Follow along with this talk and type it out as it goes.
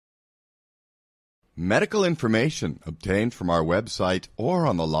Medical information obtained from our website or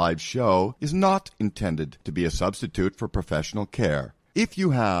on the live show is not intended to be a substitute for professional care. If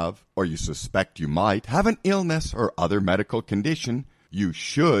you have, or you suspect you might, have an illness or other medical condition, you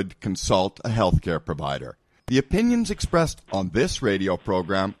should consult a healthcare provider. The opinions expressed on this radio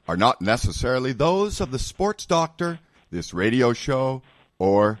program are not necessarily those of the sports doctor, this radio show,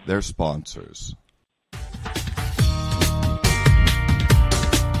 or their sponsors.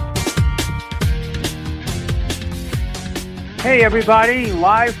 Hey everybody,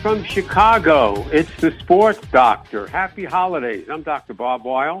 live from Chicago, it's the Sports Doctor. Happy holidays. I'm Dr. Bob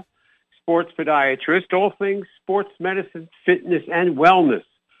Weil, sports podiatrist, all things sports medicine, fitness, and wellness.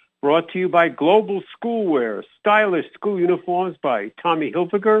 Brought to you by Global Schoolwear, stylish school uniforms by Tommy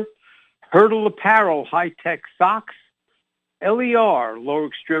Hilfiger, Hurdle Apparel, high-tech socks, LER, Lower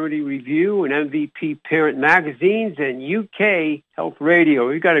Extremity Review, and MVP Parent Magazines, and UK Health Radio.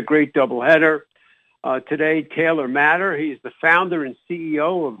 We've got a great doubleheader. Today, Taylor Matter. He's the founder and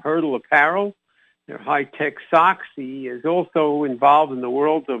CEO of Hurdle Apparel. They're high-tech socks. He is also involved in the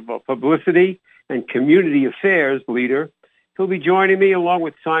world of publicity and community affairs leader. He'll be joining me along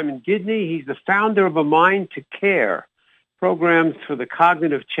with Simon Gidney. He's the founder of A Mind to Care, programs for the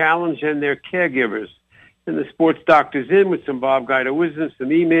cognitive challenged and their caregivers. And the Sports Doctor's in with some Bob Guido wisdom, some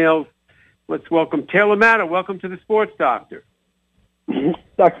emails. Let's welcome Taylor Matter. Welcome to the Sports Doctor.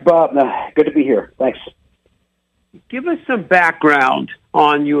 Dr. Bob, good to be here. Thanks. Give us some background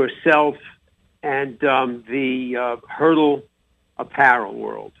on yourself and the Hurdle Apparel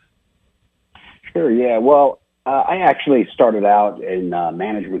world. Sure, yeah. Well, I actually started out in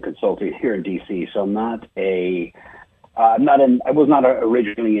management consulting here in D.C., so I was not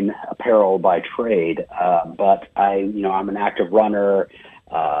originally in apparel by trade, but I'm an active runner,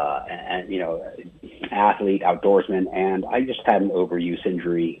 athlete, outdoorsman, and I just had an overuse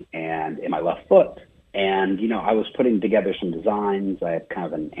injury in my left foot. And, I was putting together some designs. I had kind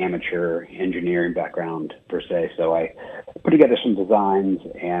of an amateur engineering background, per se, so I put together some designs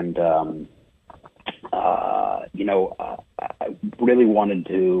and, I really wanted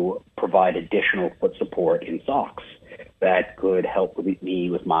to provide additional foot support in socks that could help me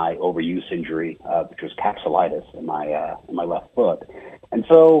with my overuse injury, which was capsulitis in my left foot. And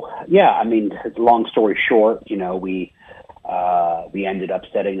so, long story short, we ended up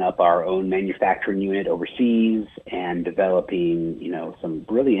setting up our own manufacturing unit overseas and developing, some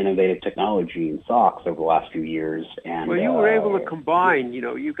really innovative technology in socks over the last few years. And well, you were able to combine,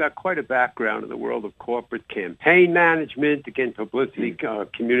 you've got quite a background in the world of corporate campaign management, again, publicity,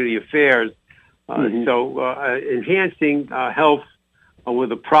 community affairs. So enhancing health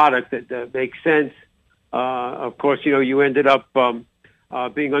with a product that makes sense. Of course, you ended up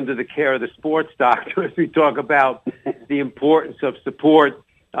being under the care of the sports doctor as we talk about the importance of support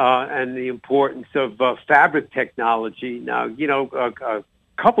and the importance of fabric technology. Now, a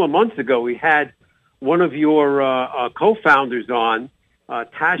couple of months ago, we had one of your co-founders on,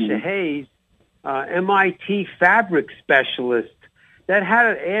 Tasha Hayes, MIT fabric specialist. That had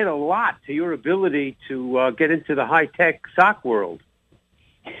to add a lot to your ability to get into the high-tech sock world.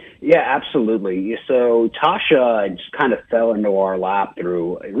 Yeah, absolutely. So Tasha just kind of fell into our lap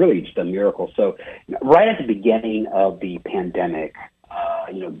through really just a miracle. So right at the beginning of the pandemic,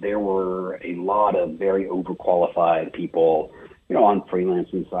 there were a lot of very overqualified people, on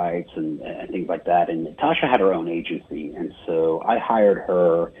freelancing sites and things like that. And Tasha had her own agency. And so I hired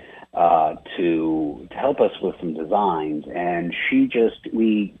her to help us with some designs. And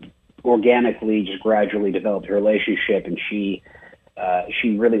we organically, just gradually developed a relationship, and she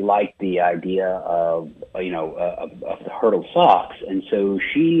really liked the idea of the Hurdle socks, and so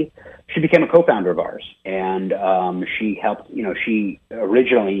she became a co-founder of ours, and she helped. She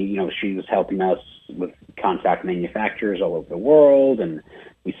originally, she was helping us with contact manufacturers all over the world, and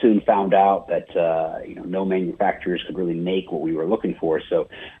we soon found out that no manufacturers could really make what we were looking for. So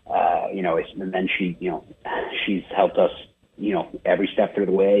and then she's helped us every step through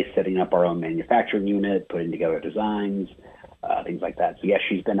the way, setting up our own manufacturing unit, putting together designs. Things like that. So yes,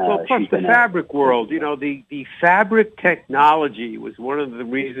 she's been the fabric world. The fabric technology was one of the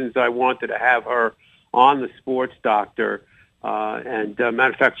reasons I wanted to have her on the Sports Doctor. And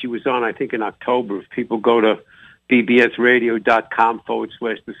matter of fact, she was on, I think, in October. If people go to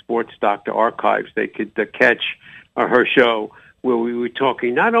bbsradio.com/the Sports Doctor archives, they could catch her show where we were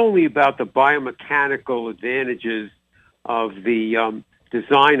talking not only about the biomechanical advantages of the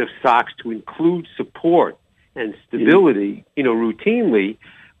design of socks to include support and stability, routinely.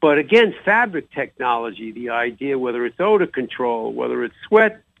 But again, fabric technology, the idea, whether it's odor control, whether it's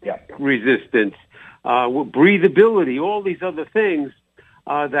sweat resistance, breathability, all these other things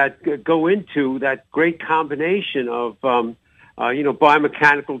that go into that great combination of,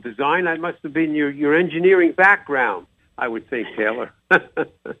 biomechanical design. That must have been your engineering background, I would think, Taylor.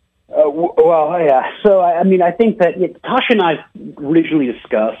 Well, yeah. So, I think that Tasha and I originally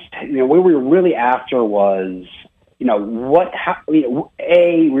discussed, what we were really after was, we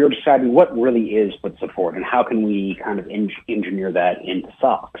were deciding what really is foot support and how can we kind of engineer that into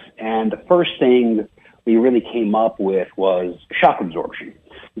socks. And the first thing we really came up with was shock absorption.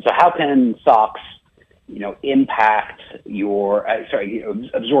 So how can socks, impact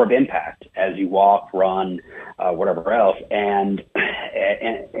absorb impact as you walk, run, whatever else. And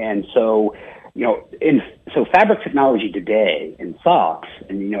so, so fabric technology today in socks,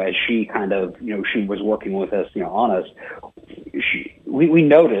 and, as she kind of, she was working with us, on us, we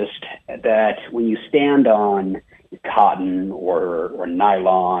noticed that when you stand on cotton or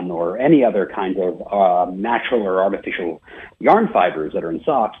nylon or any other kind of natural or artificial yarn fibers that are in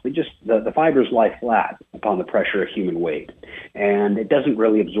socks, the fibers lie flat upon the pressure of human weight, and it doesn't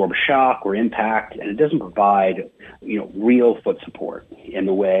really absorb shock or impact, and it doesn't provide real foot support in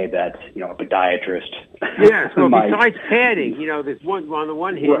the way that a podiatrist. Yes, well, besides padding, there's on the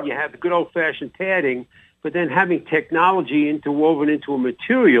one hand you have the good old fashioned padding, but then having technology interwoven into a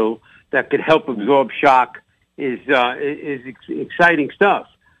material that could help absorb shock is exciting stuff,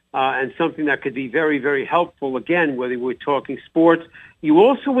 and something that could be very, very helpful, again, whether we're talking sports. You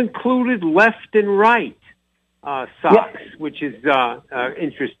also included left and right socks, which is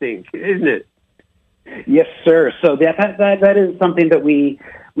interesting, isn't it? Yes, sir. So that is something that we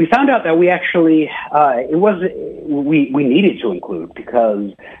found out that we actually we needed to include,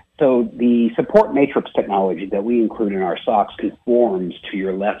 because so the support matrix technology that we include in our socks conforms to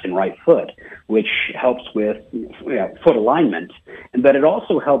your left and right foot, which helps with foot alignment, and but it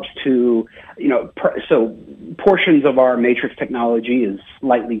also helps to so portions of our matrix technology is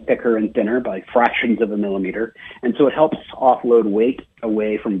slightly thicker and thinner by fractions of a millimeter, and so it helps offload weight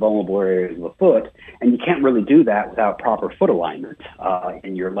away from vulnerable areas of the foot, and you can't really do that without proper foot alignment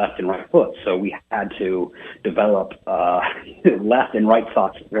in your left and right foot. So we had to develop left and right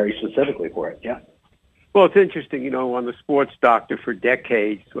socks very specifically for it. Yeah. Well, it's interesting, on the Sports Doctor for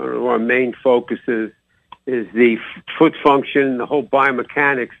decades, one of our main focuses is the foot function, the whole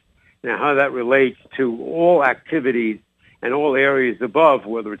biomechanics, and how that relates to all activities and all areas above,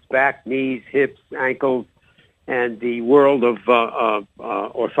 whether it's back, knees, hips, ankles, and the world of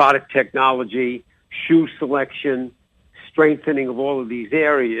orthotic technology, shoe selection, strengthening of all of these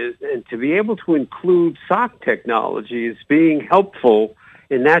areas, and to be able to include sock technology as being helpful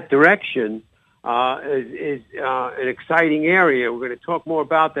in that direction is an exciting area. We're going to talk more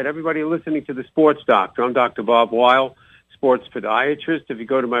about that. Everybody listening to the Sports Doctor, I'm Dr. Bob Weil, sports podiatrist. If you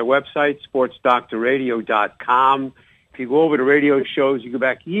go to my website, sportsdoctorradio.com, if you go over to radio shows, you go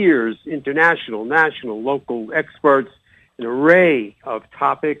back years, international, national, local experts, an array of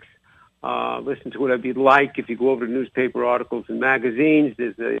topics. Listen to whatever you'd like. If you go over to newspaper articles and magazines,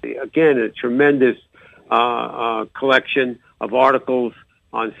 there's, a tremendous collection of articles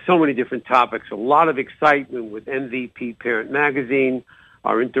on so many different topics. A lot of excitement with MVP Parent Magazine,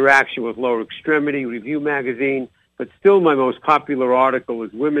 our interaction with Lower Extremity Review Magazine, but still my most popular article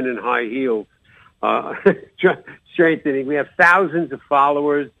is Women in High Heels. Strengthening. We have thousands of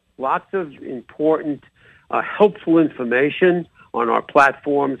followers, lots of important, helpful information on our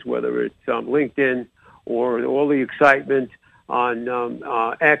platforms, whether it's LinkedIn or all the excitement on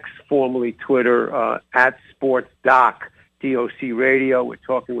X, formerly Twitter, at SportsDoc, DOC Radio. We're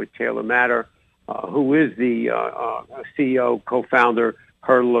talking with Taylor Matter, who is the CEO, co-founder,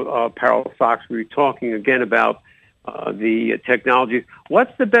 Hurdle Apparel Socks. We were talking again about the technologies.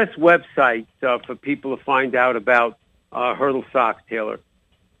 What's the best website for people to find out about Hurdle Socks, Taylor?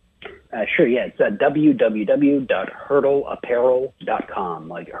 Sure, yeah. It's www.hurdleapparel.com.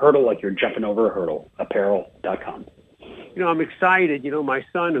 Like hurdle, like you're jumping over a hurdle, apparel.com. I'm excited. My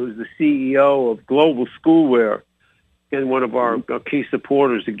son, who's the CEO of Global Schoolwear, and one of our key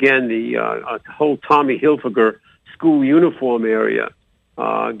supporters, again, the whole Tommy Hilfiger school uniform area,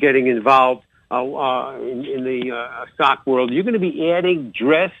 getting involved in the sock world. You're going to be adding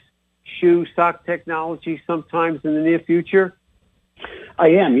dress, shoe, sock technology sometimes in the near future?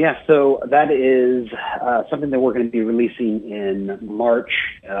 I am, yes. So that is something that we're going to be releasing in March,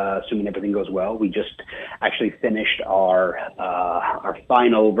 assuming everything goes well. We just actually finished our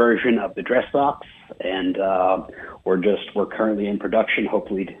final version of the dress socks, and we're currently in production,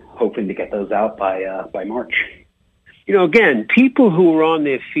 hoping to get those out by March. Again, people who are on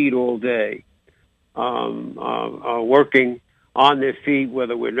their feet all day, are working on their feet,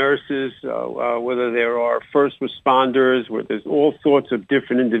 whether we're nurses, whether there are first responders, where there's all sorts of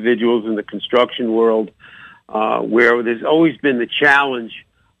different individuals in the construction world, where there's always been the challenge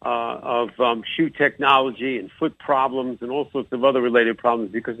of shoe technology and foot problems and all sorts of other related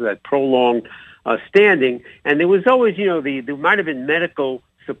problems because of that prolonged standing. And there was always, there might have been medical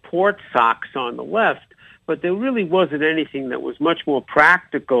support socks on the left, but there really wasn't anything that was much more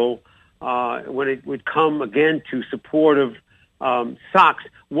practical when it would come, again, to supportive socks.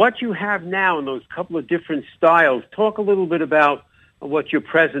 What you have now in those couple of different styles, talk a little bit about what your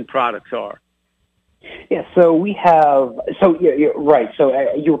present products are. Yeah, so we have, you're right. So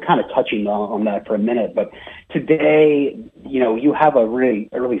you were kind of touching on that for a minute, but today, you have a really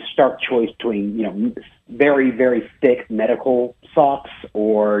stark choice between, very, very thick medical socks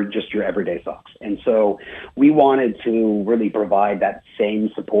or just your everyday socks. And so we wanted to really provide that same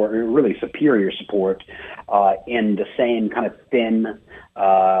support, or really superior support, in the same kind of thin,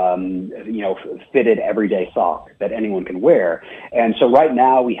 fitted everyday sock that anyone can wear. And so right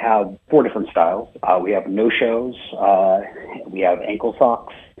now we have 4 different styles. We have no-shows, we have ankle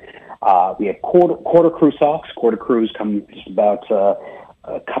socks, we have quarter crew socks. Quarter crews come just about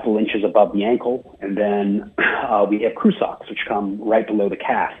a couple inches above the ankle, and then we have crew socks, which come right below the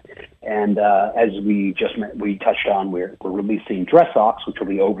calf. And as we touched on, we're releasing dress socks, which will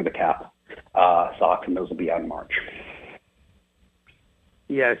be over the calf socks, and those will be out in March.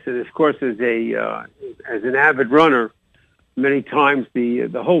 Yes, and of course, as an avid runner, many times the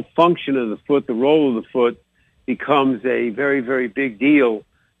whole function of the foot, the role of the foot, becomes a very, very big deal,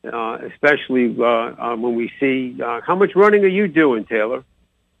 especially when we see how much running are you doing, Taylor?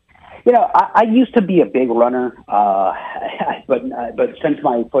 I used to be a big runner, but since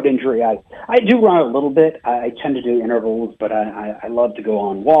my foot injury, I do run a little bit. I tend to do intervals, but I love to go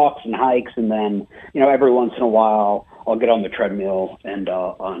on walks and hikes, and then every once in a while I'll get on the treadmill and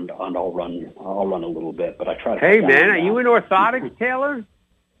I'll run a little bit. But I try to. Hey man, are you in orthotics, Taylor?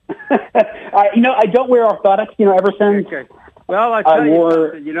 I don't wear orthotics. Ever since. Okay. Well, I tell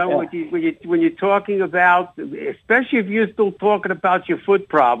you something, when you're talking about, especially if you're still talking about your foot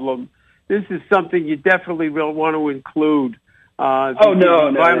problem, this is something you definitely will want to include.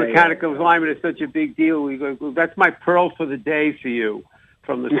 Biomechanical alignment is such a big deal. That's my pearl for the day for you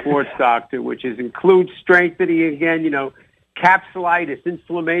from the sports doctor, which is include strengthening again, capsulitis,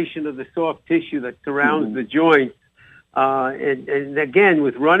 inflammation of the soft tissue that surrounds the joint. And again,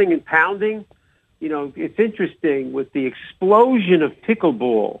 with running and pounding, it's interesting with the explosion of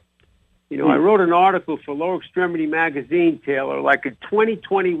pickleball. I wrote an article for Lower Extremity Magazine, Taylor, like in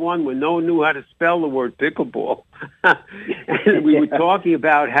 2021 when no one knew how to spell the word pickleball. And we were talking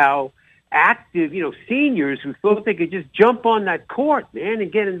about how active, seniors who thought they could just jump on that court, man,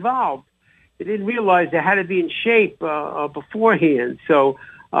 and get involved. They didn't realize they had to be in shape beforehand. So,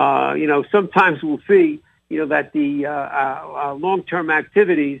 sometimes we'll see, that the long-term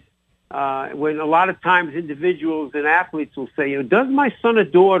activities, when a lot of times individuals and athletes will say, does my son or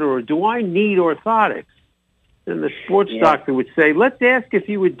daughter, or do I need orthotics? And the sports doctor would say, let's ask if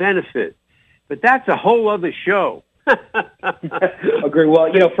you would benefit. But that's a whole other show. Agree.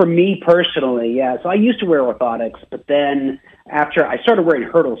 Well, for me personally, so I used to wear orthotics, but then after I started wearing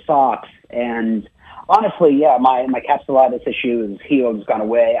hurdle socks, and honestly, my capsulitis issue is healed, it's gone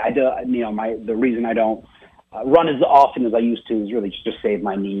away. The reason I don't run as often as I used to is really just to save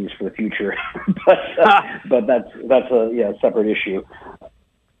my knees for the future. but that's a separate issue.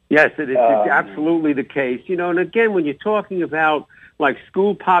 Yes, it's absolutely the case. And again, when you're talking about like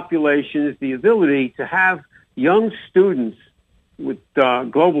school populations, the ability to have young students with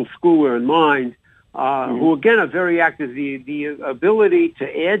global schoolwear in mind, who again are very active, the ability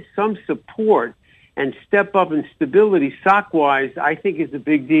to add some support and step up in stability sock-wise, I think is a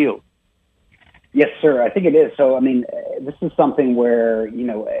big deal. Yes, sir. I think it is. So, this is something where,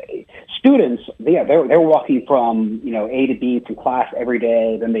 students, they're walking from, A to B to class every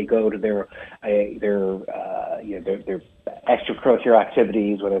day. Then they go to their extracurricular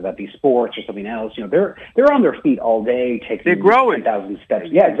activities, whether that be sports or something else. They're on their feet all day, taking they're growing 10,000 steps.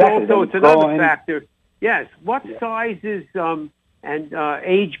 Yeah, exactly. So it's another factor. Yes. What sizes and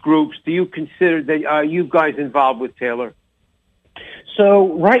age groups do you consider that you guys involved with, Taylor?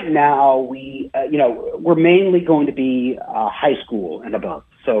 So right now we're mainly going to be high school and above.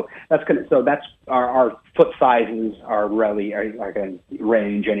 So that's our foot sizes are really are going to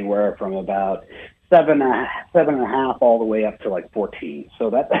range anywhere from about 7.5 all the way up to like 14. So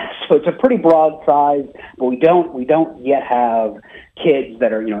it's a pretty broad size, but we don't yet have kids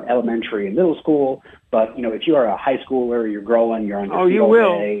that are elementary and middle school. But if you are a high schooler, you're growing, you're on your feet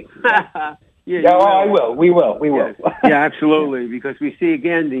all day. Yeah, yeah, I will. We will. Yes. Yeah, absolutely. Because we see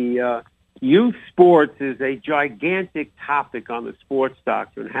again the youth sports is a gigantic topic on the sports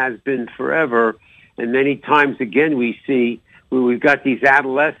doctor and has been forever. And many times again we see where we've got these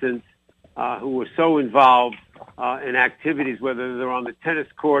adolescents who are so involved in activities, whether they're on the tennis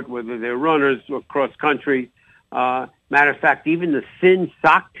court, whether they're runners or cross country. Matter of fact, even the thin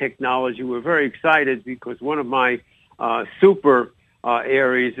sock technology, we're very excited because one of my super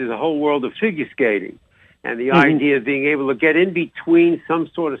areas is a whole world of figure skating. And the idea of being able to get in between some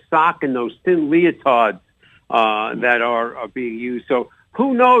sort of sock and those thin leotards that are being used. So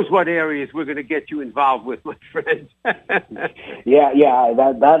who knows what areas we're going to get you involved with, my friend. Yeah,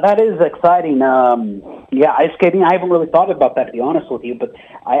 that is exciting. Ice skating, I haven't really thought about that, to be honest with you, but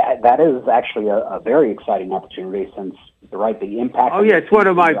that is actually a very exciting opportunity since the impact. Oh yeah, it's one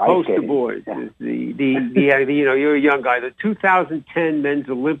of my poster boys. Yeah. You're a young guy. The 2010 men's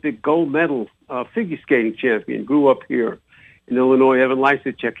Olympic gold medal figure skating champion grew up here in Illinois. Evan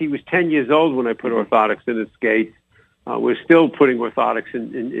Lysacek. He was 10 years old when I put orthotics in his skates. We're still putting orthotics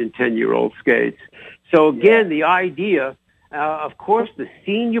in 10-year-old skates. So again, the idea, of course, the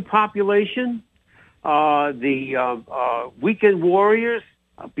senior population, the weekend warriors,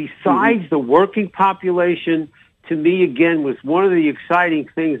 besides the working population, to me, again, was one of the exciting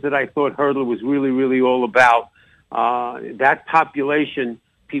things that I thought Hurdle was really, really all about. That population,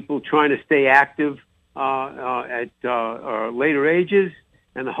 people trying to stay active at later ages,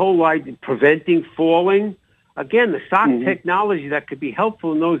 and the whole idea preventing falling. Again, the sock technology that could be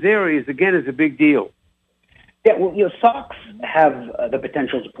helpful in those areas, again, is a big deal. Yeah, well, socks have the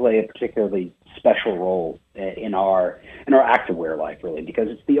potential to play a particularly special role in our activewear life, really, because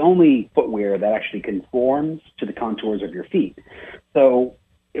it's the only footwear that actually conforms to the contours of your feet. So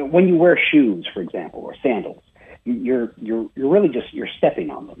when you wear shoes, for example, or sandals, you're really just stepping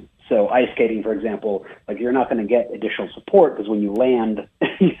on them. So ice skating, for example, like you're not going to get additional support because when you land,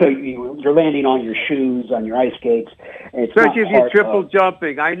 you're landing on your shoes, on your ice skates. Especially if you're triple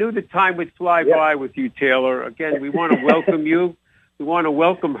jumping. I knew the time would fly by with you, Taylor. Again, we want to welcome you. We want to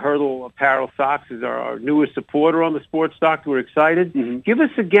welcome Hurdle Apparel Socks as our newest supporter on the Sports Doctor. We're excited. Give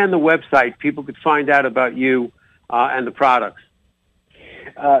us again the website. People could find out about you and the products.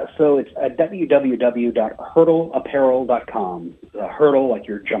 So it's www.hurdleapparel.com. Hurdle, like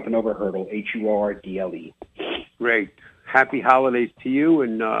you're jumping over hurdle, HURDLE. Great. Happy holidays to you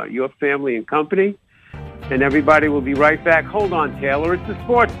and your family and company. And everybody will be right back. Hold on, Taylor. It's the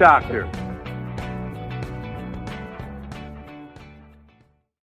Sports Doctor.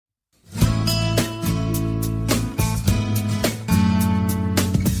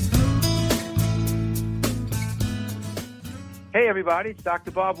 Hey, everybody, it's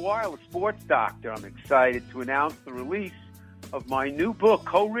Dr. Bob Weil, the Sports Doctor. I'm excited to announce the release of my new book,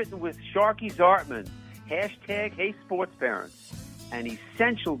 co-written with Sharky Zartman, #Hey Sports Parents, an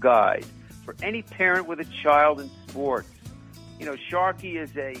essential guide for any parent with a child in sports. You know, Sharky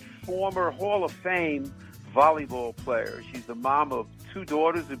is a former Hall of Fame volleyball player. She's the mom of 2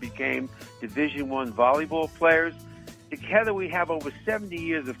 daughters who became Division I volleyball players. Together, we have over 70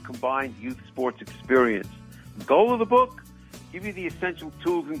 years of combined youth sports experience. The goal of the book? Give you the essential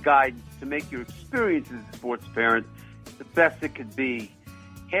tools and guidance to make your experience as a sports parent the best it could be.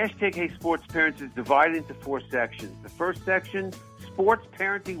 #Hey Sports Parents is divided into 4 sections. The first section, Sports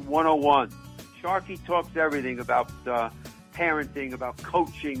Parenting 101. Sharky talks everything about parenting, about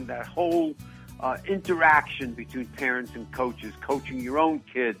coaching, that whole interaction between parents and coaches, coaching your own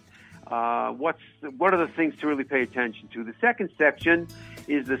kid. What are the things to really pay attention to? The second section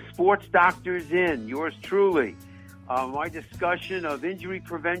is the Sports Doctor's In, yours truly. My discussion of injury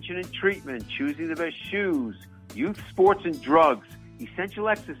prevention and treatment, choosing the best shoes, youth sports and drugs, essential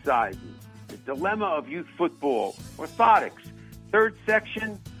exercises, the dilemma of youth football, orthotics. Third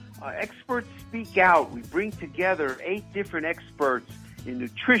section, experts speak out. We bring together 8 different experts in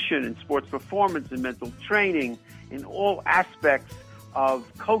nutrition and sports performance and mental training in all aspects of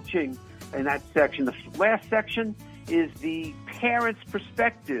coaching in that section. The last section is the parent's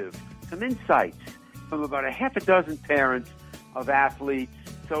perspective, some insights from about a half a dozen parents of athletes.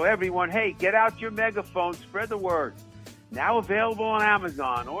 So everyone, hey, get out your megaphone, spread the word. Now available on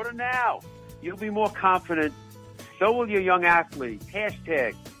Amazon. Order now. You'll be more confident. So will your young athlete.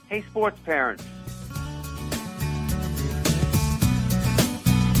 #Hey Sports Parents.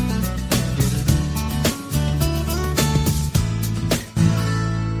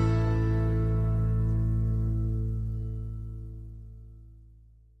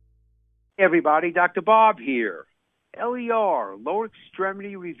 Hey everybody, Dr. Bob here. LER, Lower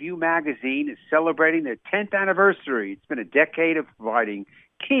Extremity Review Magazine, is celebrating their 10th anniversary. It's been a decade of providing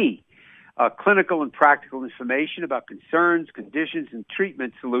key clinical and practical information about concerns, conditions, and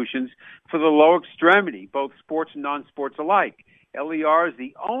treatment solutions for the lower extremity, both sports and non-sports alike. LER is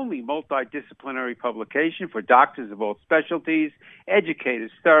the only multidisciplinary publication for doctors of all specialties,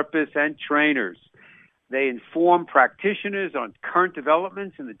 educators, therapists, and trainers. They inform practitioners on current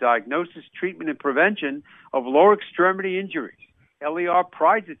developments in the diagnosis, treatment, and prevention of lower extremity injuries. LER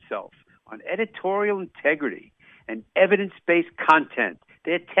prides itself on editorial integrity and evidence-based content.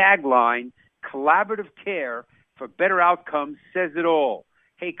 Their tagline, collaborative care for better outcomes, says it all.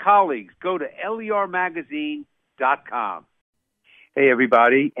 Hey, colleagues, go to lermagazine.com. Hey,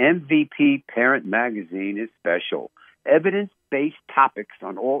 everybody, MVP Parent Magazine is special. Evidence-based topics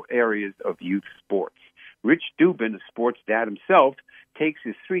on all areas of youth sports. Rich Dubin, a sports dad himself, takes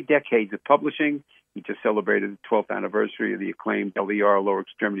his 3 decades of publishing. He just celebrated the 12th anniversary of the acclaimed LER Lower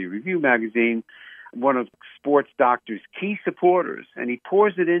Extremity Review magazine, one of Sports Doctor's key supporters, and he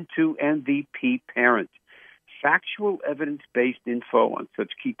pours it into MVP Parent. Factual, evidence-based info on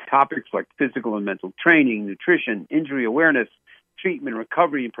such key topics like physical and mental training, nutrition, injury awareness, treatment,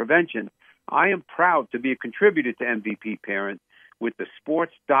 recovery, and prevention. I am proud to be a contributor to MVP Parent with the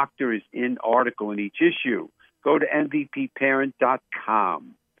Sports Doctor is in article in each issue. Go to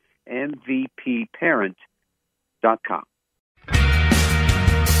mvpparent.com. mvpparent.com.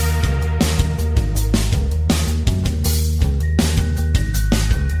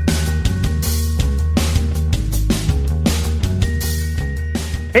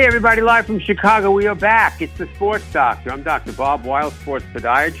 Hey, everybody, live from Chicago. We are back. It's the Sports Doctor. I'm Dr. Bob Weil, sports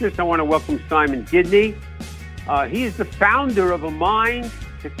podiatrist. I want to welcome Simon Gidney. He is the founder of A Mind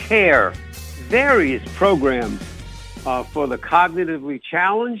to Care, various programs for the cognitively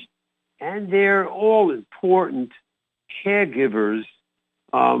challenged, and they're all important caregivers.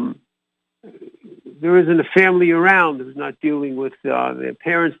 There isn't a family around who's not dealing with their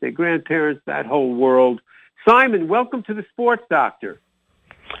parents, their grandparents, that whole world. Simon, welcome to the Sports Doctor.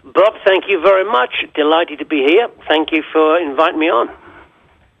 Bob, thank you very much. Delighted to be here. Thank you for inviting me on.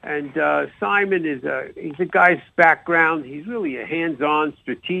 And Simon he's a guy's background. He's really a hands-on,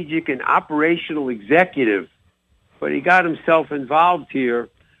 strategic, and operational executive. But he got himself involved here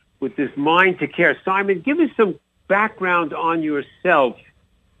with this Mind to Care. Simon, give us some background on yourself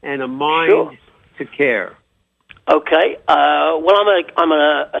and A Mind to Care. Okay. Well, I'm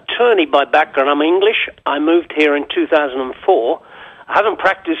an attorney by background. I'm English. I moved here in 2004. I haven't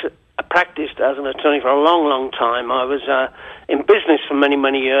practiced as an attorney for a long, long time. I was in business for many,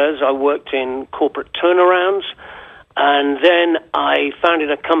 many years. I worked in corporate turnarounds, and then I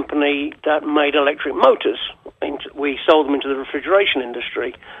founded a company that made electric motors. We sold them into the refrigeration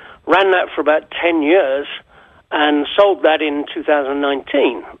industry. Ran that for about 10 years, and sold that in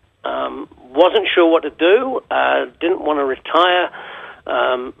 2019. Wasn't sure what to do. Didn't want to retire.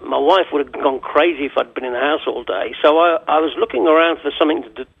 My wife would have gone crazy if I'd been in the house all day. So I was looking around for something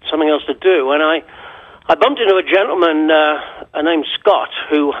else to do, and I bumped into a gentleman named Scott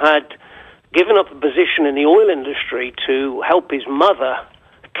who had given up a position in the oil industry to help his mother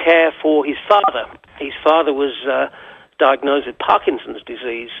care for his father. His father was diagnosed with Parkinson's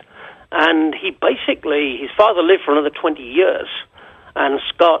disease, and his father lived for another 20 years. And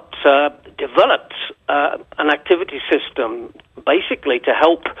Scott developed an activity system basically to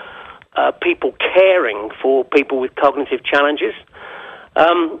help people caring for people with cognitive challenges.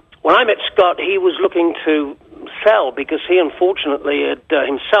 When I met Scott, he was looking to sell because he unfortunately had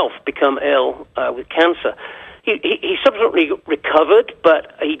himself become ill with cancer. He subsequently recovered,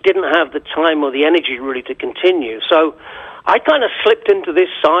 but he didn't have the time or the energy really to continue. So I kind of slipped into this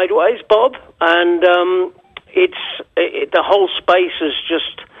sideways, Bob, and the whole space has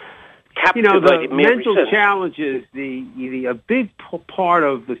just captivated me. The mental challenges, a big part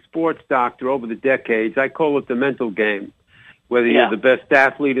of the Sports Doctor over the decades, I call it the mental game. Whether you're the best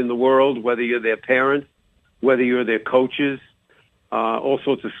athlete in the world, whether you're their parents, whether you're their coaches, all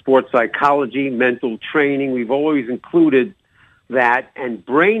sorts of sports psychology, mental training. We've always included that, and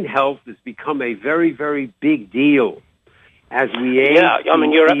brain health has become a very, very big deal as we age. Yeah, I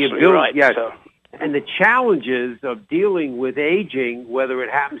mean, you're absolutely right. Yes. So. And the challenges of dealing with aging, whether it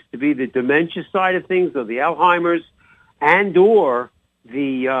happens to be the dementia side of things or the Alzheimer's and or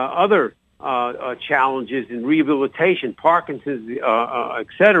the other challenges in rehabilitation, Parkinson's, et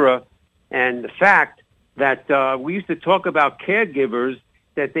cetera, and the fact that we used to talk about caregivers,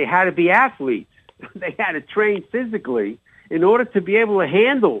 that they had to be athletes. They had to train physically in order to be able to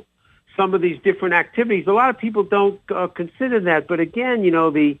handle some of these different activities. A lot of people don't consider that. But again,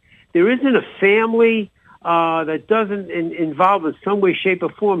 there isn't a family that doesn't involve in some way, shape,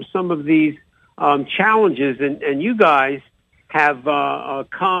 or form some of these challenges. And you guys have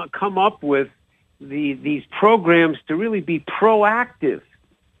come up with these programs to really be proactive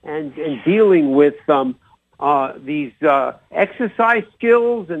and dealing with these exercise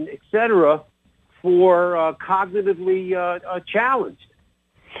skills and et cetera for cognitively challenged.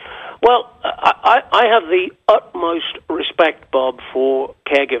 Well, I have the utmost respect, Bob, for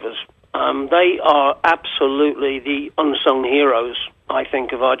caregivers. They are absolutely the unsung heroes, I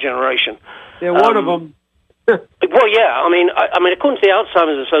think, of our generation. They're one of them. Well, yeah. I mean, according to the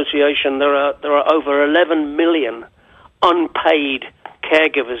Alzheimer's Association, there are over 11 million unpaid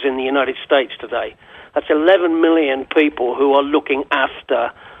caregivers in the United States today. That's 11 million people who are looking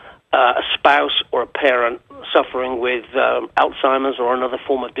after a spouse or a parent suffering with Alzheimer's or another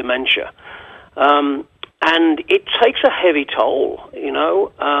form of dementia. And it takes a heavy toll, you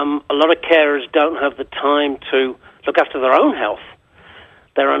know. A lot of carers don't have the time to look after their own health.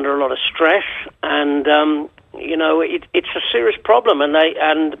 They're under a lot of stress, and, you know, it's a serious problem, and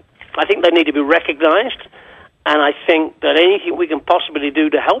I think they need to be recognized, and I think that anything we can possibly do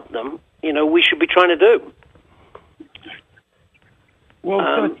to help them, you know, we should be trying to do.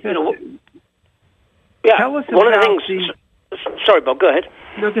 Well, you know, yeah, tell us one about of the things. Sorry, Bob, go ahead.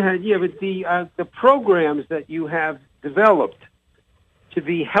 No, go ahead. Yeah, but the programs that you have developed to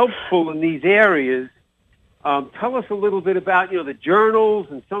be helpful in these areas. Tell us a little bit about, you know, the journals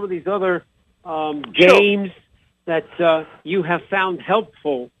and some of these other games that you have found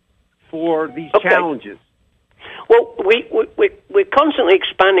helpful for these challenges. Well, we're constantly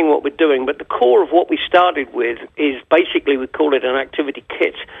expanding what we're doing, but the core of what we started with is basically, we call it an activity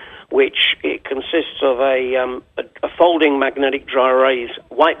kit, which it consists of a folding magnetic dry erase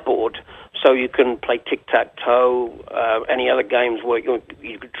whiteboard, so you can play tic-tac-toe, any other games where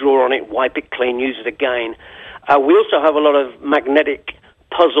you could draw on it, wipe it clean, use it again. We also have a lot of magnetic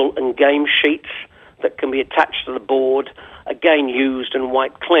puzzle and game sheets that can be attached to the board, again used and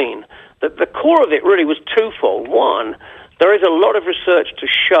wiped clean. The core of it really was twofold. One, there is a lot of research to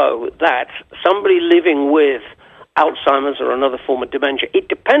show that somebody living with Alzheimer's or another form of dementia, it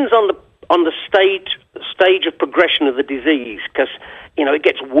depends on the stage of progression of the disease, because, you know, it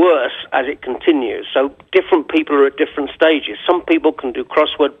gets worse as it continues. So different people are at different stages. Some people can do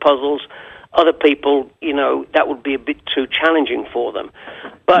crossword puzzles. Other people, you know, that would be a bit too challenging for them.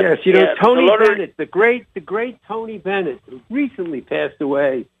 But yes, you know, Tony Bennett, the great Tony Bennett, who recently passed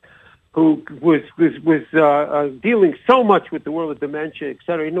away, who was dealing so much with the world of dementia, et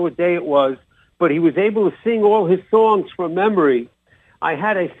cetera. You know what day it was, but he was able to sing all his songs from memory. I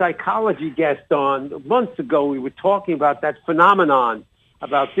had a psychology guest on months ago. We were talking about that phenomenon,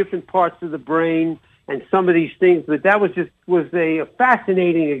 about different parts of the brain and some of these things. But that was a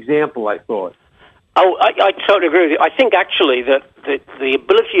fascinating example, I thought. Oh, I totally agree with you. I think actually that the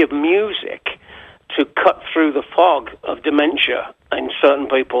ability of music to cut through the fog of dementia in certain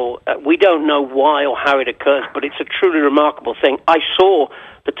people, we don't know why or how it occurs, but it's a truly remarkable thing. I saw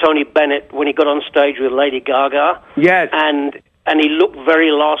the Tony Bennett when he got on stage with Lady Gaga. Yes. And he looked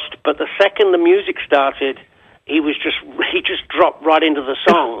very lost, but the second the music started, he just dropped right into the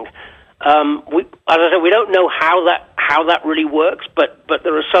song. As I said, we don't know how that really works, but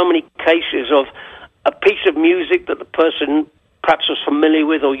there are so many cases of a piece of music that the person perhaps was familiar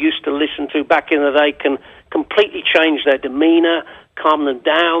with or used to listen to back in the day can completely change their demeanor, calm them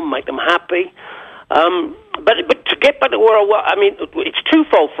down, make them happy. But to get back to where I was, I mean, it's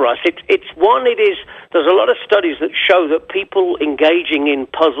twofold for us. There's a lot of studies that show that people engaging in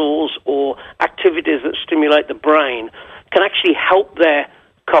puzzles or activities that stimulate the brain can actually help their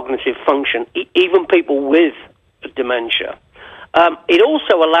cognitive function, even people with dementia. It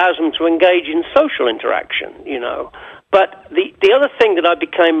also allows them to engage in social interaction, you know. But the other thing that I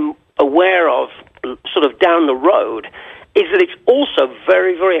became aware of sort of down the road is that it's also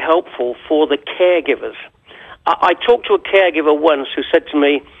very, very helpful for the caregivers. I talked to a caregiver once who said to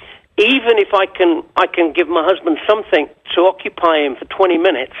me, even if I can give my husband something to occupy him for 20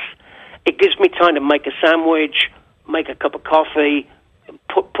 minutes, it gives me time to make a sandwich, make a cup of coffee,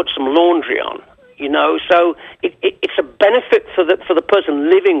 put some laundry on. You know, so it's a benefit for the person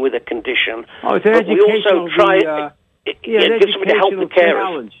living with a condition. Oh, it's an but we also try an gives something to help the carers.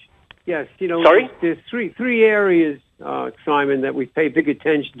 Challenge. Yes, you know, Sorry? There's three areas, Simon, that we pay big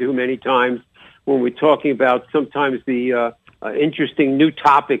attention to many times when we're talking about sometimes the interesting new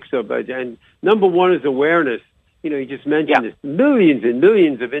topics of it. And number one is awareness. You know, you just mentioned this. Millions and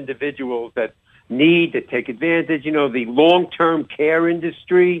millions of individuals that need to take advantage. You know, the long-term care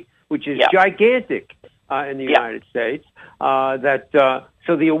industry, which is gigantic in the United States.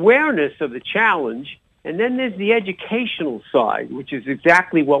 So the awareness of the challenge And then there's the educational side, which is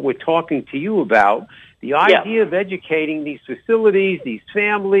exactly what we're talking to you about. The idea of educating these facilities, these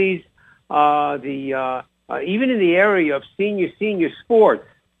families, even in the area of senior sports,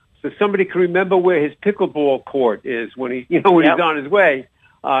 so somebody can remember where his pickleball court is when he's on his way.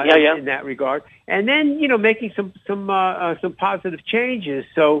 In that regard, and then making some positive changes.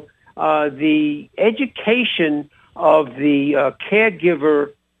 So the education of the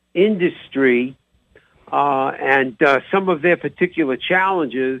caregiver industry and some of their particular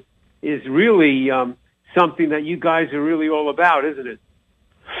challenges is really something that you guys are really all about, isn't it?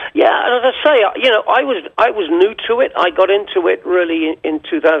 Yeah, and as I say, I was new to it. I got into it really in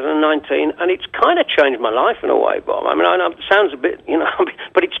 2019, and it's kind of changed my life in a way, Bob. I mean, I know it sounds a bit,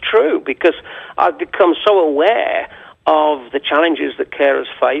 but it's true because I've become so aware of the challenges that carers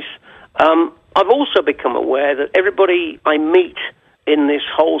face. I've also become aware that everybody I meet in this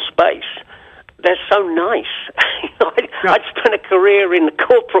whole space, they're so nice. I'd spent a career in the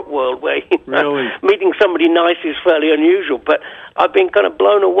corporate world where meeting somebody nice is fairly unusual, but I've been kind of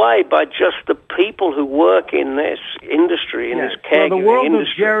blown away by just the people who work in this industry, in this caregiving the world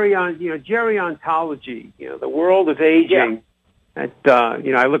industry. of gerontology, the world of aging. I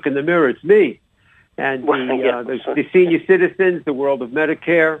look in the mirror, it's me. And the senior citizens, the world of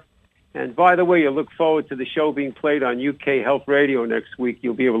Medicare. And by the way, you look forward to the show being played on UK Health Radio next week.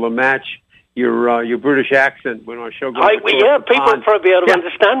 You'll be able to match your British accent when our show goes people will probably be able to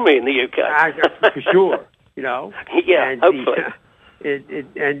understand me in the UK. For sure, hopefully.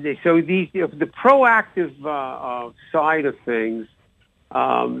 So the proactive side of things,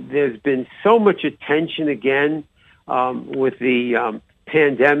 there's been so much attention again with the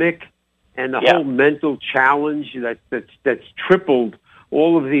pandemic and the whole mental challenge that's tripled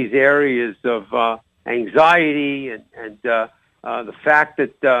all of these areas of anxiety and the fact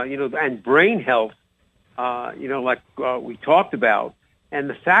that, and brain health, like we talked about, and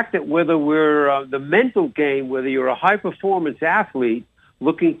the fact that whether we're the mental game, whether you're a high-performance athlete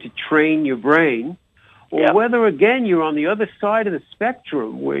looking to train your brain, or whether, again, you're on the other side of the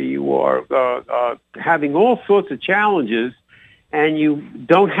spectrum where you are having all sorts of challenges and you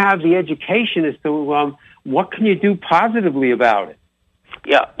don't have the education as to what can you do positively about it.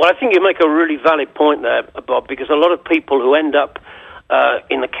 Yeah, well, I think you make a really valid point there, Bob, because a lot of people who end up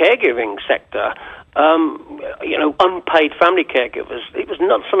in the caregiving sector, unpaid family caregivers, it was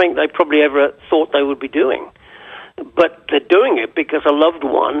not something they probably ever thought they would be doing. But they're doing it because a loved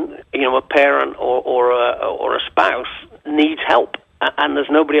one, a parent or a spouse needs help, and there's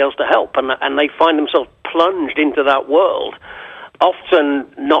nobody else to help, and they find themselves plunged into that world, often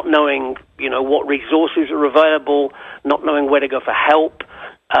not knowing, what resources are available, not knowing where to go for help.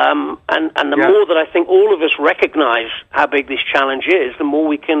 And the more that I think all of us recognize how big this challenge is, the more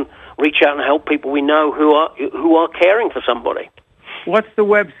we can reach out and help people we know who are caring for somebody. What's the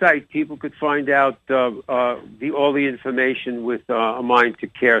website people could find out all the information with A Mind to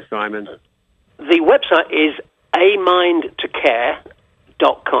Care, Simon? The website is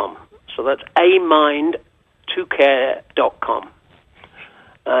amindtocare.com. So that's amindtocare.com.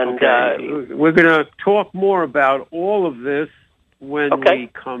 And we're going to talk more about all of this when we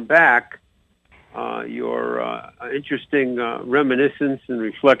come back. Your interesting reminiscence and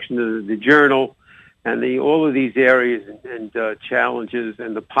reflection of the journal and all of these areas and challenges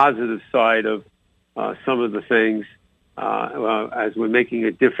and the positive side of some of the things as we're making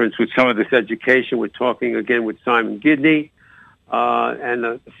a difference with some of this education. We're talking again with Simon Gidney and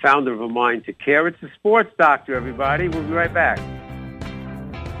the founder of A Mind to Care. It's a sports doctor, everybody. We'll be right back.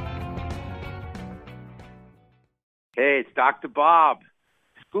 Hey, it's Dr. Bob.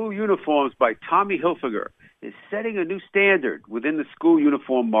 School Uniforms by Tommy Hilfiger is setting a new standard within the school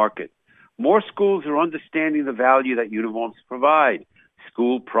uniform market. More schools are understanding the value that uniforms provide,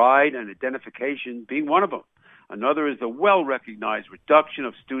 school pride and identification being one of them. Another is the well-recognized reduction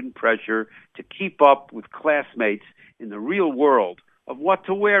of student pressure to keep up with classmates in the real world of what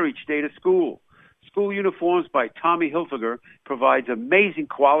to wear each day to school. School Uniforms by Tommy Hilfiger provides amazing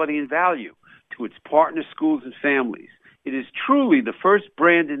quality and value to its partner schools and families. It is truly the first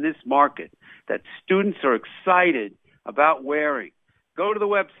brand in this market that students are excited about wearing. Go to the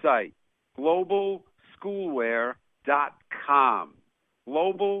website, globalschoolwear.com.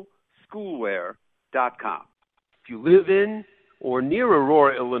 globalschoolwear.com. If you live in or near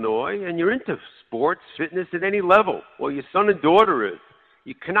Aurora, Illinois, and you're into sports, fitness at any level, or your son and daughter is,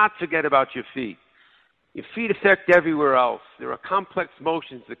 you cannot forget about your feet. Your feet affect everywhere else. There are complex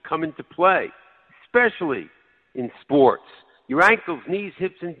motions that come into play, especially in sports. Your ankles, knees,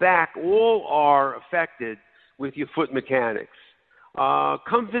 hips, and back all are affected with your foot mechanics.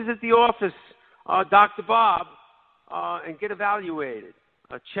 Come visit the office Dr. Bob and get evaluated.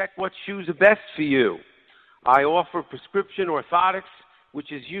 Check what shoes are best for you. I offer prescription orthotics,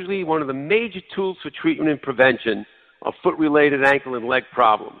 which is usually one of the major tools for treatment and prevention of foot-related ankle and leg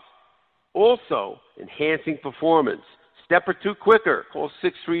problems. Also, enhancing performance. Step or two quicker. Call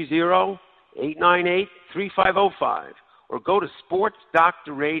 630-898-3505 or go to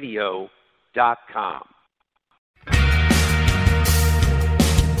sportsdoctorradio.com.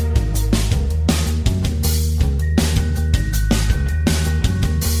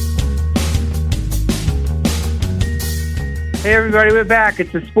 Hey everybody, we're back.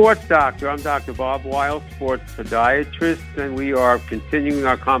 It's the Sports Doctor. I'm Dr. Bob Weil, sports podiatrist, and we are continuing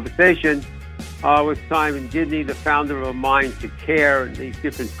our conversation with Simon Gidney, the founder of Mind to Care, and these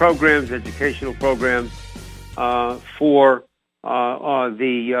different programs, educational programs for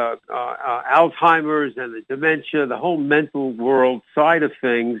the Alzheimer's and the dementia, the whole mental world side of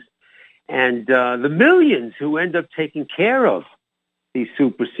things, and the millions who end up taking care of these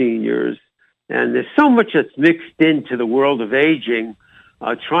super seniors. And there's so much that's mixed into the world of aging,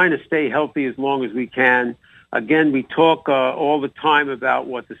 trying to stay healthy as long as we can. Again, we talk all the time about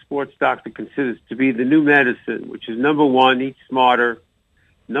what the sports doctor considers to be the new medicine, which is number one, eat smarter.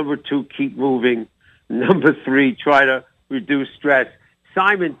 Number two, keep moving. Number three, try to reduce stress.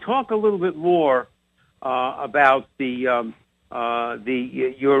 Simon, talk a little bit more about your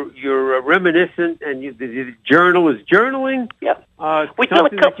reminiscent and the journal is journaling. Yeah.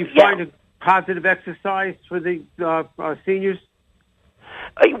 Something that you find a positive exercise for the seniors?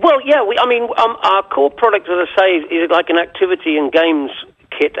 Well, yeah. Our core product, as I say, is like an activity and games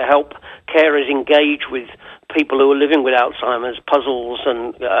kit to help carers engage with people who are living with Alzheimer's, puzzles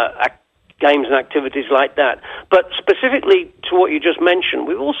and games and activities like that. But specifically to what you just mentioned,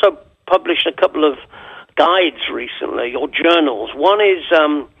 we've also published a couple of guides recently, or journals. One is,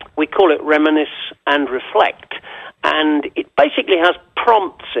 we call it Reminisce and Reflect. And it basically has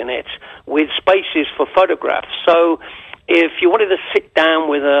prompts in it with spaces for photographs. So if you wanted to sit down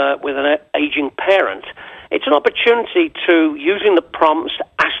with an aging parent, it's an opportunity to, using the prompts,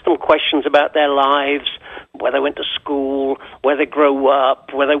 ask them questions about their lives, where they went to school, where they grew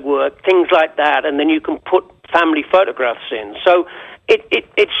up, where they work, things like that, and then you can put family photographs in. So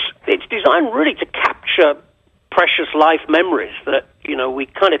it's designed really to capture precious life memories that, we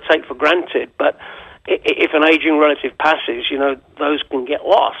kind of take for granted, but if an aging relative passes, those can get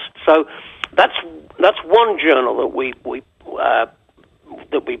lost. So that's one journal that we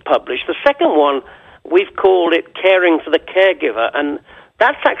publish. The second one, we've called it Caring for the Caregiver, and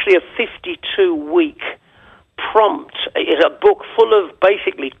that's actually a 52-week prompt. It's a book full of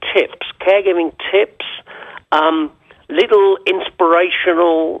basically tips, caregiving tips, little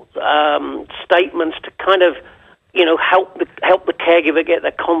inspirational statements to kind of help the caregiver get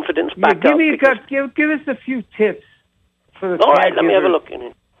their confidence back up. Give us a few tips for the All right, let me have a look in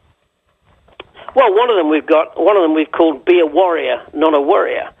it. Well, one of them we've called Be a Warrior, Not a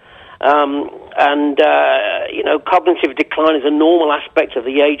Worrier. Cognitive decline is a normal aspect of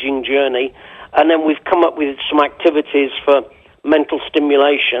the aging journey. And then we've come up with some activities for mental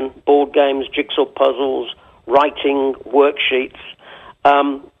stimulation, board games, jigsaw puzzles, writing, worksheets.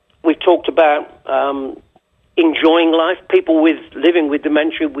 We've talked about enjoying life. People living with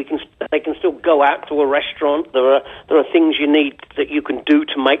dementia, they can still go out to a restaurant. There are things that you can do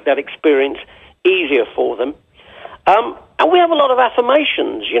to make that experience easier for them. And we have a lot of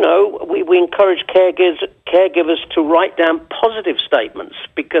affirmations. We encourage caregivers to write down positive statements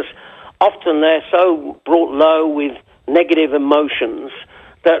because often they're so brought low with negative emotions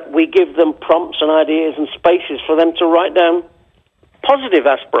that we give them prompts and ideas and spaces for them to write down positive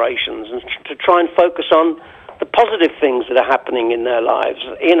aspirations and to try and focus on the positive things that are happening in their lives,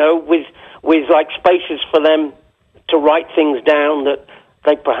 with like spaces for them to write things down that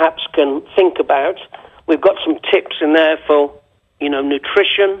they perhaps can think about. We've got some tips in there for,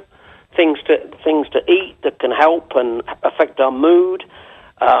 nutrition, things to eat that can help and affect our mood,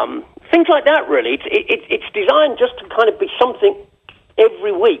 things like that. Really, it's designed just to kind of be something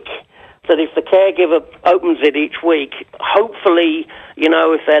every week. That if the caregiver opens it each week, hopefully,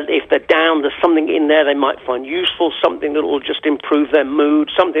 if they're down, there's something in there they might find useful, something that will just improve their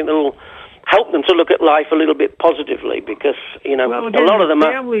mood, something that will help them to look at life a little bit positively, because, a lot of them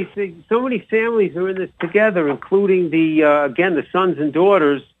families, so many families are in this together, including the sons and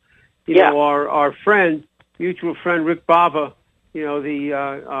daughters, our friend, mutual friend, Rick Bava, the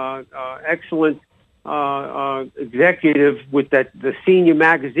excellent executive with the senior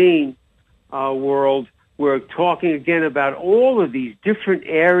magazine world. We're talking again about all of these different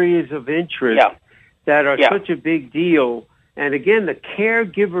areas of interest that are such a big deal. And again, the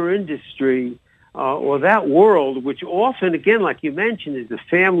caregiver industry, or that world, which often, again, like you mentioned, is a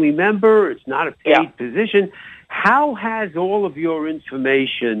family member. It's not a paid position. How has all of your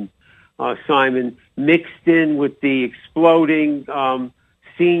information, Simon, mixed in with the exploding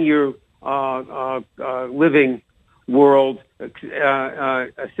senior living world,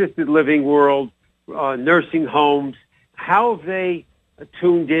 assisted living world, nursing homes? How have they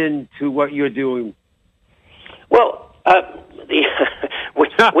tuned in to what you're doing? Well, we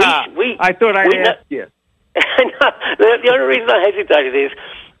I thought I'd ask you. The only reason I hesitated is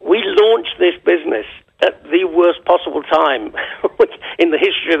we launched this business at the worst possible time in the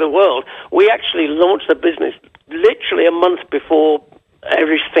history of the world. We actually launched the business literally a month before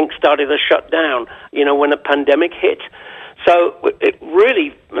everything started to shut down, when the pandemic hit. So it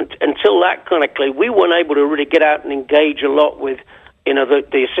really, until that kind of clear, we weren't able to really get out and engage a lot with,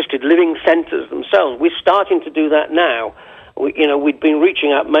 the assisted living centers themselves. We're starting to do that now. We've been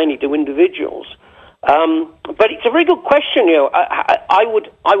reaching out mainly to individuals. But it's a very good question. I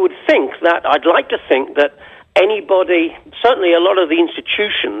would think that, I'd like to think that anybody, certainly a lot of the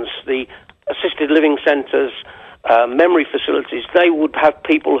institutions, the assisted living centers, memory facilities, they would have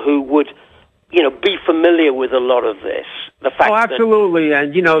people who would, be familiar with a lot of this. The fact absolutely.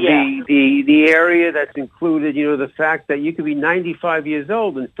 And, the area that's included, the fact that you could be 95 years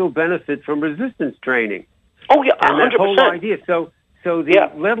old and still benefit from resistance training. Oh, yeah, 100%. And that whole idea. So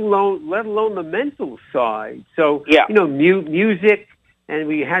let alone the mental side. So, music, and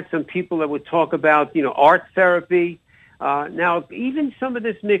we had some people that would talk about, art therapy. Now, even some of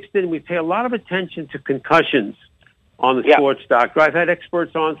this mixed in, we pay a lot of attention to concussions on the Sports Doctor. I've had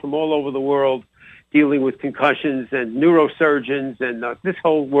experts on from all over the world dealing with concussions and neurosurgeons and this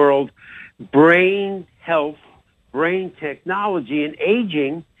whole world, brain health, brain technology, and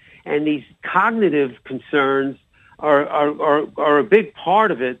aging, and these cognitive concerns are a big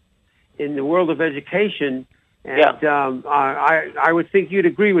part of it in the world of education. And I would think you'd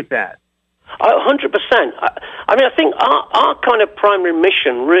agree with that. 100%. I mean, I think our kind of primary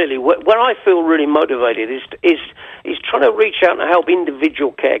mission, really, where I feel really motivated, is trying to reach out and help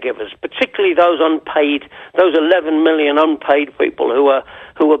individual caregivers, particularly those unpaid, those 11 million unpaid people who are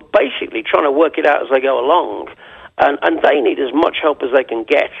basically trying to work it out as they go along. And they need as much help as they can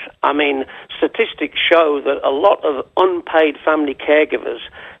get. I mean, statistics show that a lot of unpaid family caregivers,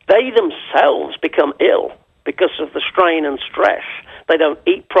 they themselves become ill because of the strain and stress. They don't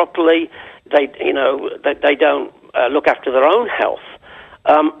eat properly. They don't look after their own health.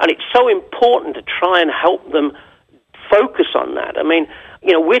 And it's so important to try and help them focus on that. I mean,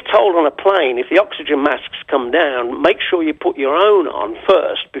 we're told on a plane, if the oxygen masks come down, make sure you put your own on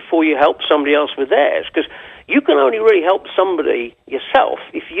first before you help somebody else with theirs, because you can only really help somebody yourself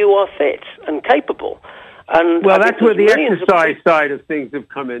if you are fit and capable. And that's where the exercise side of things have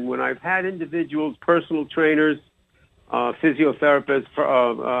come in. When I've had individuals, personal trainers, physiotherapists,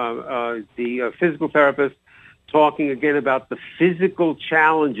 the physical therapist, talking again about the physical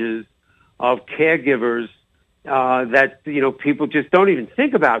challenges of caregivers that people just don't even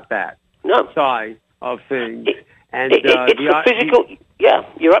think about that side of things. It's the physical.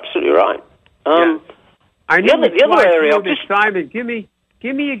 You're absolutely right. I know the other area. Simon, give me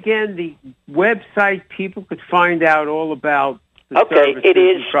again the website people could find out all about the services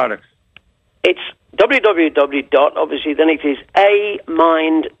and products. It's www. Obviously, then it is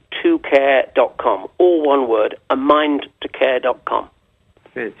amind2care.com. All one word, amind2care.com.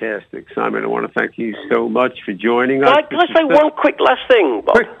 Fantastic. Simon, I want to thank you so much for joining us. Can I say one quick last thing,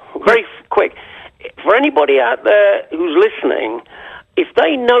 Bob? Very quick. For anybody out there who's listening, if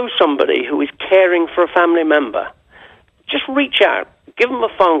they know somebody who is caring for a family member, just reach out. Give them a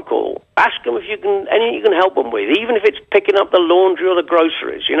phone call. Ask them if anything you can help them with, even if it's picking up the laundry or the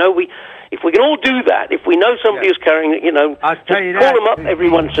groceries. If we can all do that, if we know somebody who's carrying, I'll tell you call them up every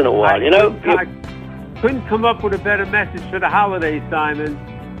once in a while. I couldn't come up with a better message for the holidays, Simon.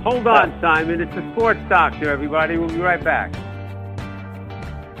 Hold on, Simon. It's the Sports Doctor, everybody. We'll be right back.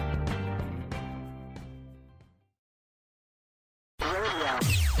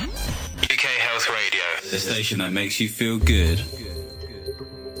 UK Health Radio, the station that makes you feel good.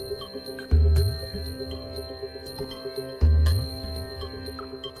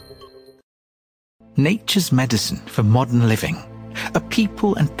 Nature's Medicine for Modern Living, a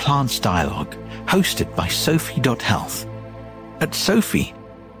people and plants dialogue hosted by Sophie.Health. At Sophie,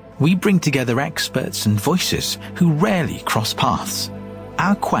 we bring together experts and voices who rarely cross paths.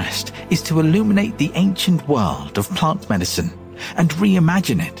 Our quest is to illuminate the ancient world of plant medicine and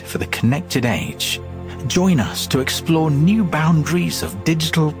reimagine it for the connected age. Join us to explore new boundaries of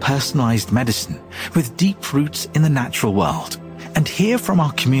digital personalized medicine with deep roots in the natural world and hear from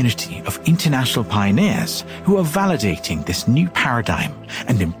our community of international pioneers who are validating this new paradigm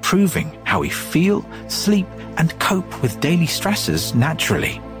and improving how we feel, sleep, and cope with daily stresses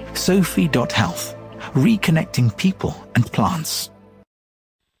naturally. Sophie.health, reconnecting people and plants.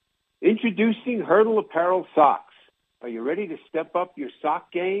 Introducing Hurdle Apparel Socks. Are you ready to step up your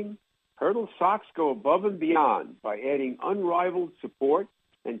sock game? Hurdle socks go above and beyond by adding unrivaled support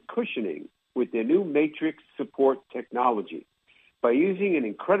and cushioning with their new Matrix support technology. By using an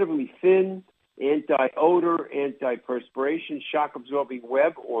incredibly thin, anti-odor, anti-perspiration, shock-absorbing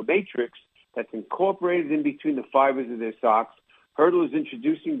web or matrix that's incorporated in between the fibers of their socks, Hurdle is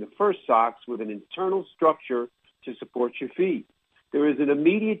introducing the first socks with an internal structure to support your feet. There is an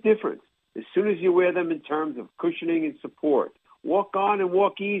immediate difference as soon as you wear them in terms of cushioning and support. Walk on and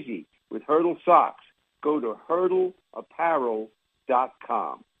walk easy with Hurdle socks. Go to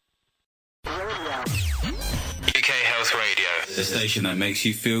hurdleapparel.com. UK Health Radio, the station that makes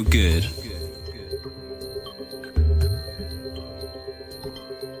you feel good.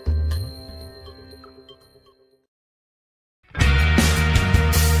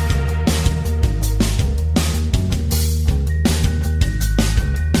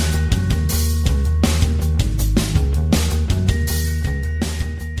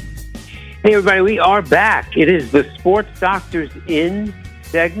 Hey, everybody, we are back. It is the Sports Doctors In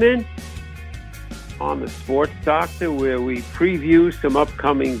segment on the Sports Doctor, where we preview some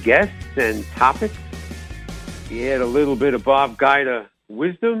upcoming guests and topics. We add a little bit of Bob Guida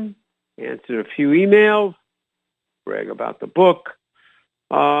wisdom, answer a few emails, brag about the book.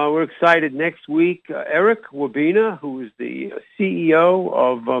 We're excited next week. Eric Wabina, who is the CEO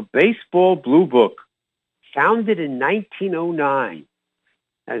of Baseball Blue Book, founded in 1909.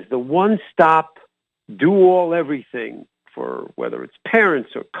 As the one-stop, do-all-everything for whether it's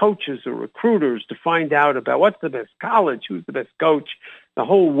parents or coaches or recruiters to find out about what's the best college, who's the best coach, the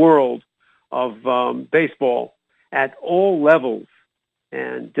whole world of baseball at all levels.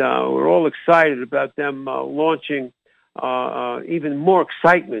 And we're all excited about them launching even more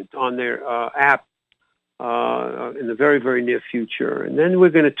excitement on their app in the very, very near future. And then we're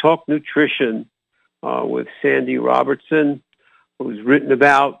going to talk nutrition with Sandy Robertson, who's written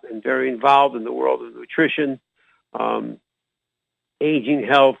about and very involved in the world of nutrition, aging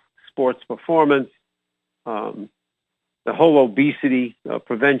health, sports performance, the whole obesity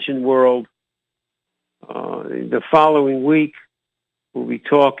prevention world. The following week, we'll be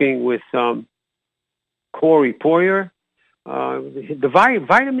talking with Corey Poyer. The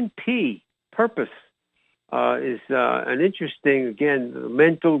vitamin P purpose is an interesting, again,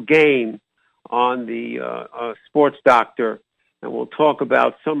 mental game on the Sports Doctor. And we'll talk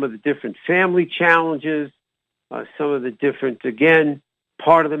about some of the different family challenges, some of the different, again,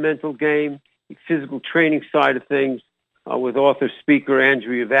 part of the mental game, the physical training side of things, with author speaker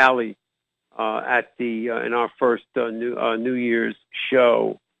Andrea Valley at the in our first New Year's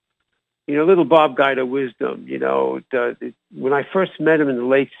show. You know, little Bob Guida wisdom. You know, when I first met him in the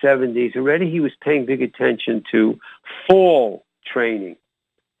late 70s, already he was paying big attention to fall training,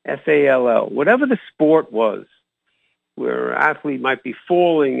 FALL, whatever the sport was, where an athlete might be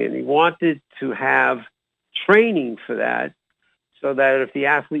falling, and he wanted to have training for that so that if the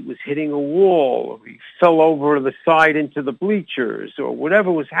athlete was hitting a wall or he fell over the side into the bleachers or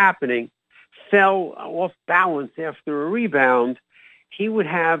whatever was happening, fell off balance after a rebound, he would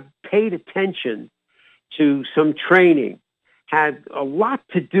have paid attention to some training, had a lot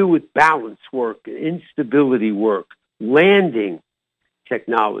to do with balance work, instability work, landing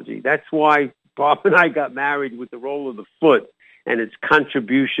technology. That's why Bob and I got married, with the role of the foot and its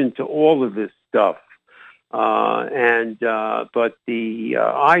contribution to all of this stuff. But the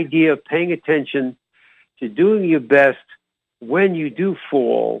idea of paying attention to doing your best when you do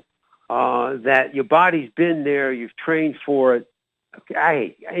fall, that your body's been there, you've trained for it.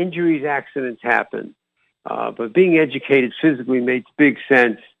 Okay, injuries, accidents happen. But being educated physically makes big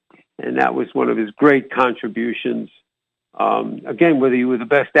sense, and that was one of his great contributions. Again, whether you were the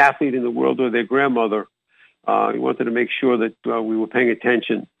best athlete in the world or their grandmother, he wanted to make sure that we were paying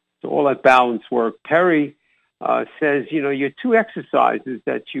attention to all that balance work. Perry says, you know, your two exercises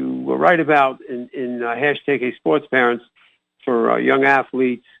that you were right about in hashtag Hey Sports Parents for young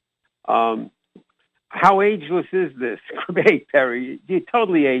athletes. How ageless is this? Hey, Perry, you're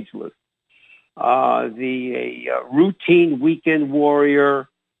totally ageless. The routine weekend warrior,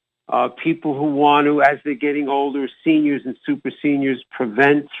 people who want to, as they're getting older, seniors and super seniors,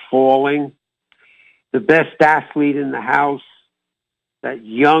 prevent falling. The best athlete in the house, that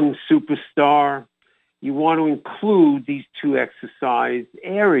young superstar. You want to include these two exercise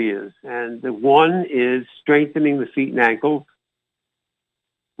areas. And the one is strengthening the feet and ankles,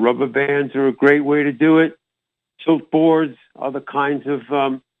 Rubber bands are a great way to do it. Tilt boards, other kinds of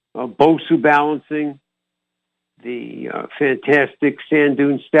BOSU balancing, the fantastic sand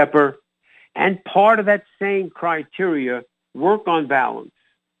dune stepper. And part of that same criteria, work on balance.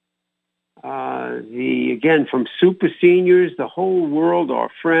 Again, from super seniors, the whole world, our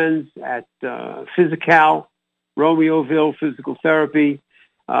friends at Physical, Romeoville Physical Therapy,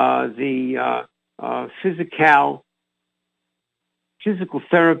 the Physical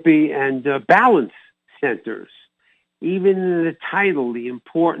Therapy and Balance Centers. Even in the title, the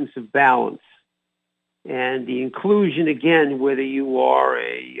importance of balance. And the inclusion, again, whether you are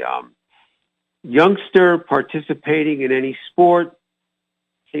a youngster participating in any sport,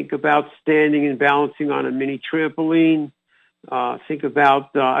 think about standing and balancing on a mini trampoline. Think about,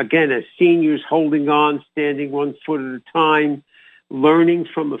 again, as seniors holding on, standing 1 foot at a time, learning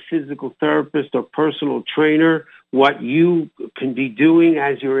from a physical therapist or personal trainer what you can be doing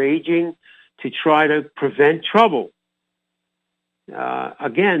as you're aging to try to prevent trouble.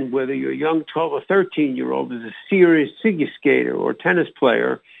 Again, whether you're a young 12 or 13-year-old is a serious figure skater or tennis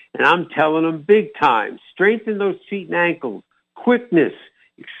player, and I'm telling them big time, strengthen those feet and ankles, quickness,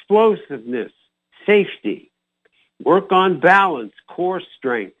 explosiveness, safety. Work on balance, core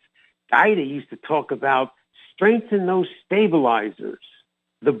strength. Guida used to talk about strengthen those stabilizers,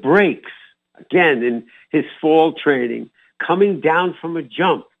 the brakes. Again, in his fall training, coming down from a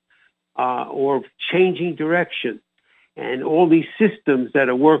jump or changing direction. And all these systems that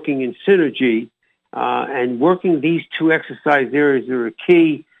are working in synergy and working these two exercise areas are a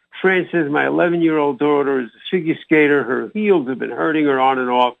key. Fran says, my 11-year-old daughter is a figure skater. Her heels have been hurting her on and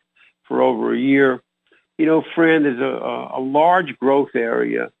off for over a year. You know, Fran, there's a large growth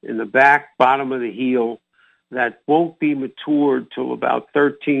area in the back, bottom of the heel that won't be matured till about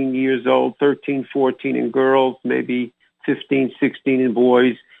 13 years old, 13, 14 in girls, maybe 15, 16 in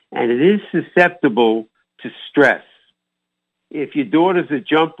boys. And it is susceptible to stress. If your daughter's a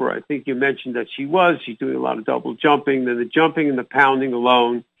jumper, I think you mentioned that she's doing a lot of double jumping, then the jumping and the pounding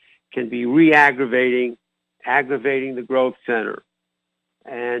alone can be aggravating the growth center.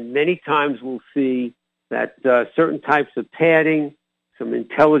 And many times we'll see that certain types of padding, some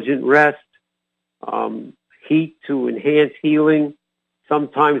intelligent rest, heat to enhance healing,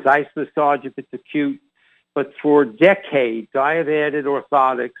 sometimes ice massage if it's acute. But for decades, I have added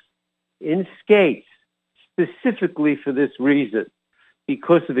orthotics in skates specifically for this reason,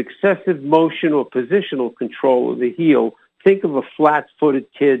 because of excessive motion or positional control of the heel. Think of a flat-footed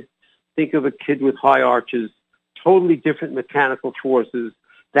kid. Think of a kid with high arches, totally different mechanical forces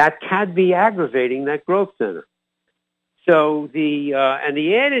that can be aggravating that growth center. So the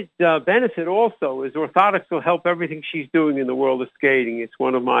added benefit also is orthotics will help everything she's doing in the world of skating. It's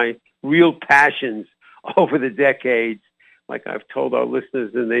one of my real passions over the decades. Like I've told our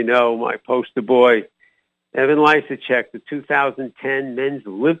listeners, and they know, my poster boy, Evan Lysacek, the 2010 men's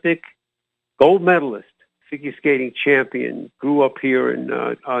Olympic gold medalist, figure skating champion, grew up here in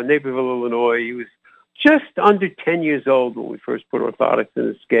Naperville, Illinois. He was just under 10 years old when we first put orthotics in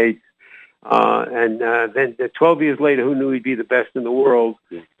his skates. And then 12 years later, who knew he'd be the best in the world?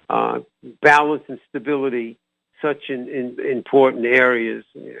 Balance and stability, such important areas.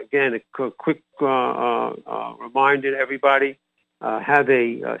 Again, a quick reminder to everybody, have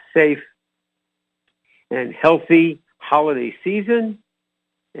a safe and healthy holiday season.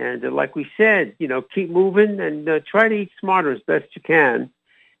 And like we said, keep moving and try to eat smarter as best you can.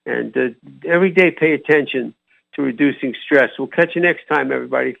 And every day pay attention to reducing stress. We'll catch you next time,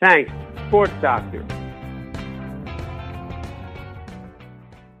 everybody. Thanks. Sports Doctor.